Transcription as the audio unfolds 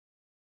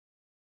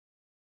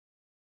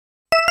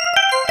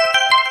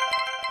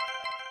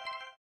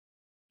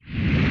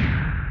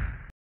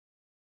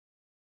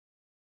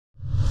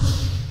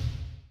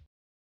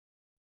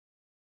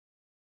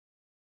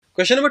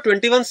Question number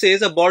 21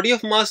 says a body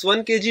of mass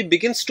 1 kg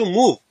begins to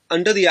move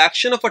under the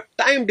action of a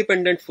time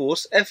dependent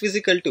force F is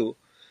equal to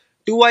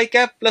 2 I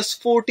cap plus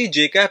 40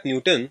 J cap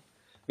Newton,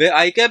 where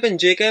I cap and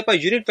J cap are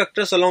unit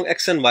vectors along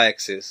x and y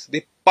axis.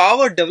 The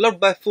power developed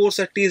by force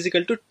at t is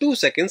equal to 2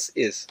 seconds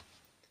is.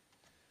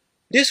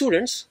 Dear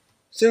students,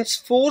 since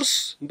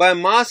force by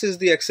mass is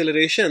the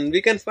acceleration,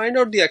 we can find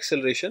out the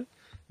acceleration,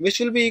 which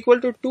will be equal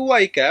to 2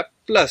 I cap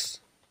plus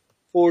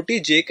 40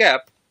 J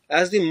cap,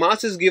 as the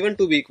mass is given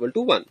to be equal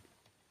to 1.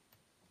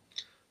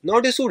 Now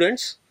dear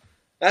students,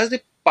 as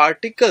the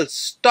particle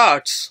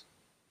starts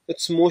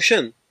its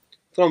motion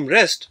from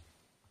rest,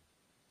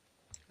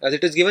 as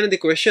it is given in the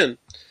question,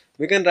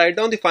 we can write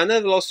down the final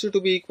velocity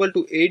to be equal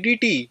to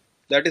ADT,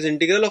 that is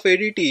integral of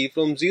ADT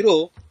from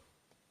 0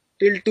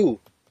 till 2,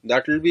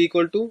 that will be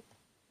equal to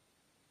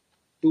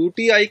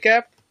 2t I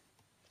cap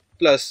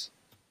plus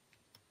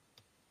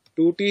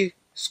 2t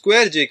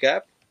square J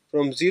cap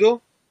from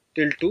 0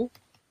 till 2,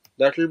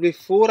 that will be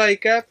 4 I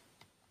cap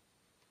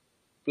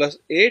plus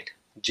 8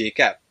 J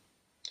cap.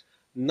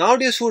 Now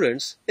dear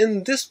students,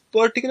 in this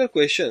particular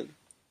question,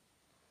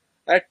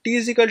 at t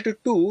is equal to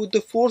 2,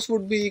 the force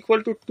would be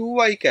equal to 2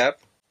 I cap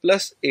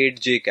plus 8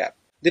 J cap.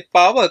 The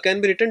power can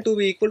be written to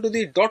be equal to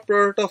the dot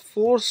product of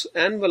force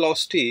and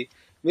velocity,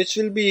 which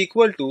will be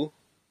equal to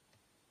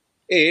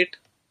 8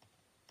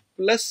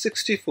 plus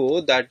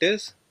 64, that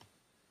is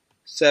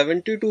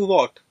 72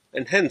 watt,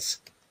 and hence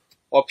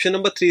option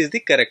number 3 is the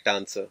correct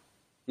answer.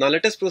 Now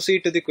let us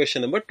proceed to the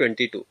question number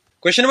 22.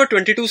 Question number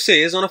 22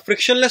 says, on a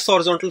frictionless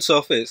horizontal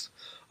surface,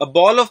 a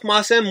ball of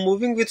mass m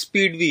moving with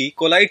speed v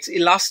collides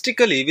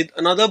elastically with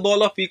another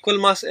ball of equal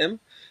mass m,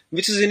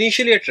 which is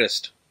initially at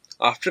rest.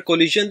 After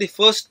collision, the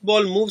first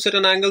ball moves at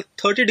an angle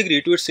 30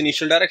 degrees to its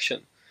initial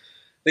direction.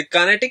 The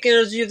kinetic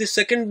energy of the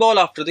second ball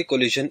after the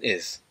collision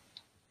is.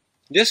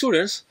 Dear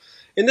students,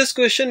 in this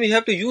question we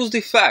have to use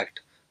the fact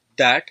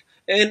that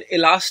an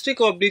elastic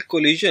oblique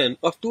collision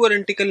of two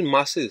identical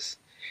masses,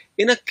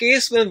 in a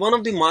case when one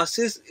of the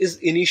masses is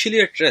initially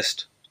at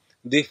rest,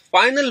 the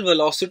final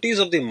velocities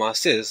of the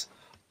masses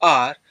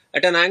are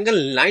at an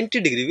angle 90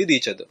 degrees with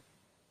each other.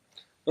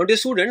 Now dear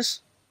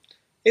students,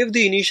 if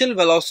the initial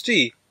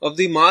velocity of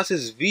the mass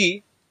is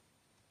v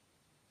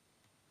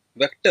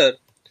vector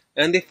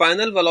and the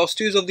final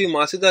velocities of the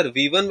masses are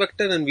v1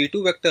 vector and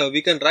v2 vector,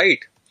 we can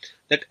write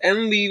that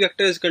mv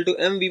vector is equal to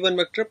mv1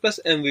 vector plus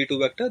mv2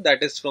 vector,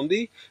 that is from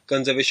the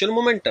conservation of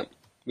momentum,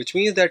 which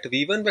means that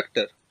v1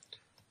 vector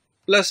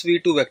plus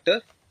v2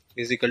 vector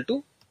is equal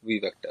to v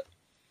vector.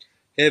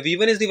 Here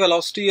v1 is the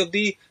velocity of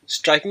the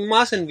striking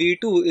mass and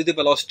v2 is the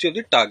velocity of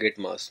the target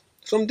mass.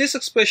 From this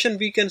expression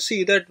we can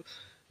see that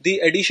the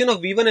addition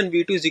of v1 and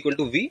v2 is equal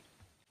to v.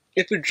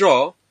 If we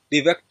draw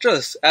the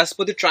vectors as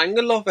per the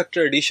triangle of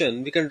vector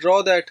addition, we can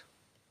draw that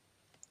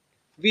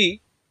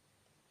v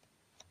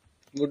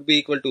would be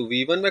equal to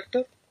v1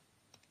 vector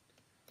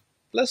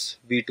plus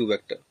v2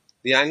 vector.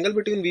 The angle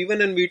between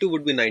v1 and v2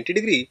 would be 90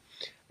 degree,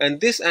 and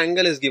this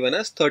angle is given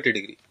as 30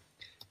 degree.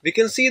 We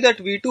can see that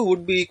v2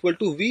 would be equal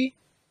to v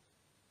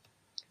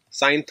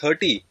sine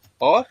 30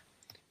 or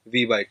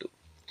v by 2.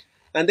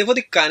 And therefore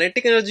the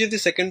kinetic energy of the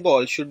second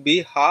ball should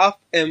be half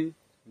m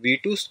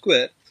v2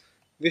 square,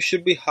 which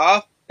should be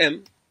half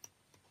m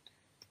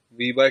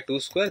v by 2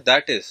 square,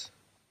 that is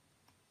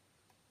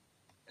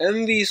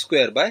mv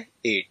square by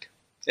 8.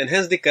 And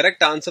hence the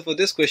correct answer for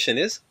this question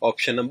is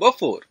option number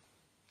 4.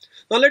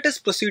 Now let us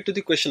proceed to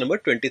the question number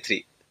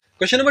 23.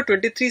 Question number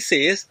 23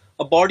 says,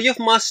 a body of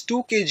mass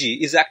 2 kg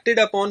is acted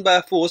upon by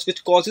a force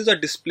which causes a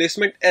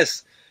displacement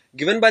s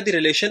given by the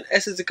relation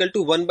s is equal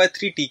to 1 by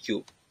 3 t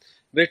cube,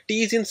 where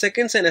t is in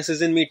seconds and s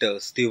is in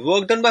meters. The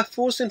work done by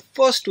force in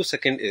first 2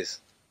 seconds is.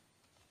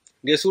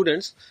 Dear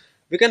students,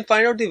 we can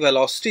find out the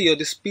velocity or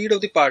the speed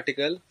of the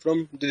particle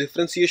from the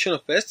differentiation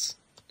of s,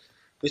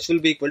 which will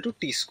be equal to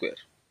t square.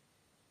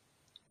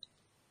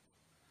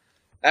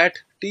 At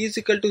t is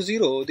equal to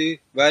 0, the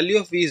value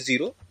of v is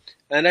 0,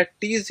 and at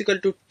t is equal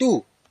to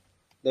 2,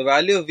 the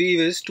value of v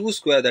is 2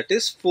 square, that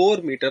is 4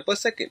 meters per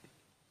second.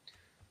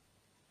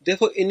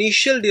 Therefore,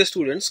 initial, dear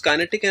students,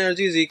 kinetic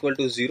energy is equal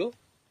to 0,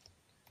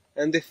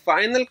 and the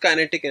final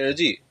kinetic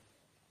energy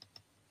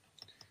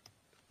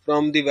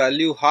from the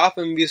value half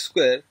mv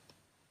square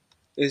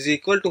is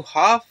equal to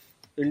half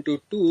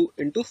into 2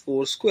 into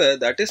 4 square,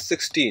 that is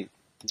 16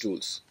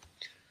 joules.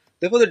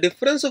 Therefore, the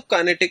difference of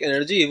kinetic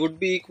energy would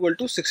be equal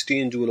to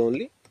 16 joule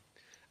only.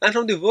 And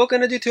from the work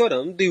energy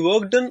theorem, the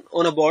work done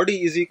on a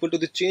body is equal to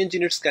the change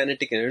in its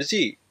kinetic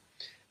energy.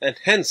 And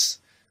hence,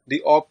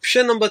 the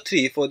option number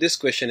 3 for this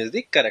question is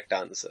the correct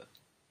answer.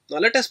 Now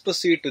let us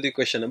proceed to the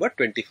question number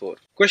 24.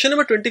 Question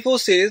number 24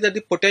 says that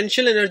the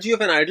potential energy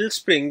of an idle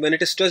spring when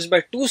it is stretched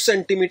by 2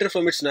 cm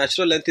from its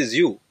natural length is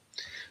u.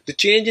 The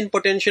change in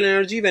potential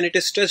energy when it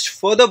is stretched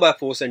further by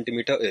 4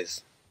 cm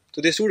is.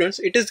 So the students,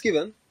 it is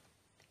given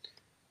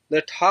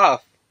that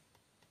half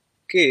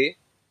k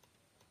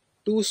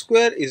 2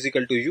 square is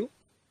equal to u.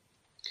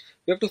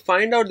 We have to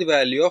find out the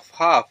value of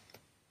half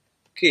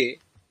k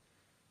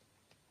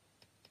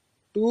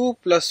 2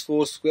 plus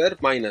 4 square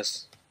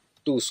minus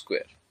 2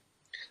 square.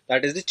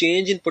 That is the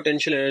change in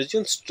potential energy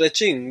on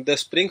stretching the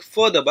spring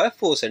further by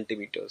 4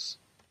 centimeters.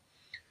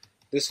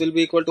 This will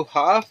be equal to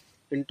half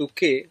into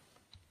K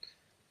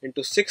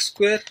into 6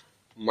 square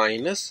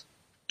minus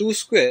 2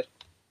 square,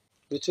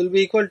 which will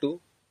be equal to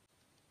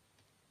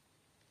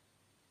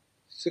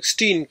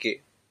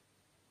 16K.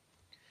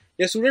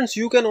 Yes, students,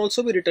 U can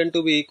also be written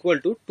to be equal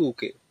to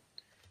 2K.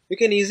 We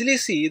can easily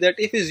see that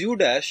if is U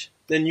dash,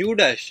 then U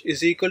dash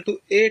is equal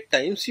to 8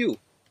 times U.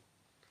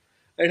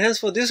 And hence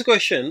for this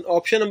question,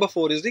 option number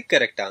 4 is the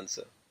correct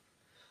answer.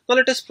 Now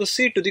let us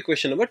proceed to the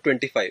question number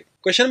 25.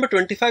 Question number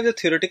 25 is a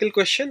theoretical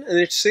question, and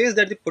it says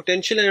that the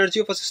potential energy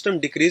of a system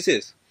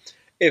decreases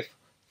if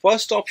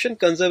first option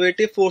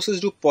conservative forces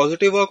do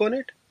positive work on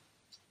it,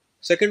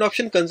 second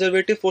option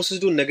conservative forces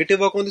do negative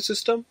work on the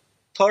system,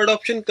 third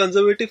option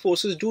conservative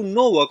forces do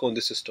no work on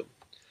the system.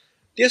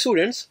 Dear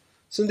students,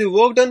 since the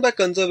work done by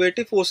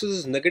conservative forces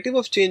is negative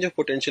of change of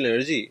potential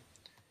energy,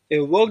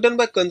 if work done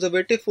by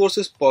conservative force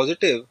is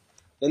positive,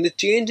 then the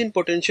change in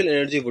potential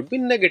energy would be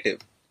negative,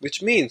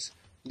 which means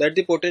that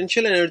the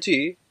potential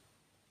energy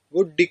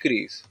would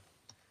decrease.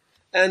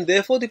 And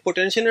therefore the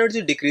potential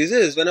energy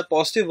decreases when a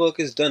positive work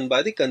is done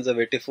by the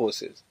conservative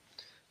forces.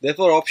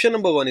 Therefore option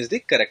number 1 is the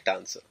correct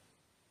answer.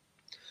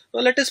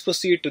 Now let us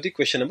proceed to the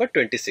question number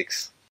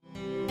 26.